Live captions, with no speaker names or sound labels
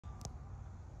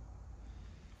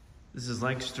This is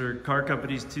Lancaster Car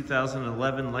Company's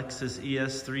 2011 Lexus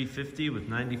ES350 with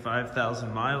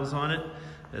 95,000 miles on it.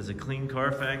 It has a clean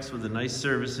Carfax with a nice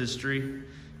service history.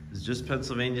 It's just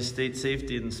Pennsylvania State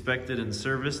Safety inspected and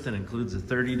serviced and includes a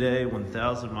 30-day,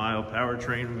 1,000-mile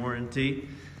powertrain warranty.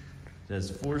 It has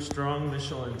 4 strong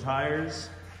Michelin tires,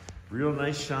 real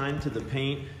nice shine to the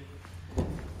paint.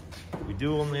 We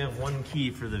do only have 1 key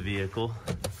for the vehicle,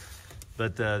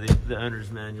 but the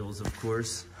owner's manuals, of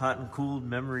course. Hot and cooled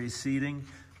memory seating,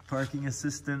 parking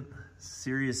assistant,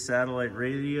 Sirius satellite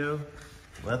radio,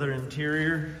 leather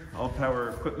interior, all power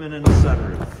equipment, and a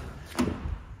sunroof.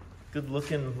 Good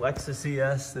looking Lexus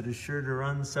ES that is sure to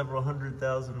run several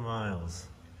 100,000 miles.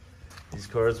 These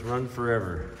cars run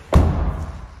forever.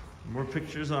 More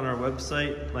pictures on our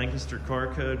website,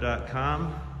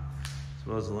 lancastercarco.com, as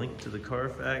well as a link to the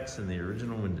Carfax and the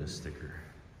original window sticker.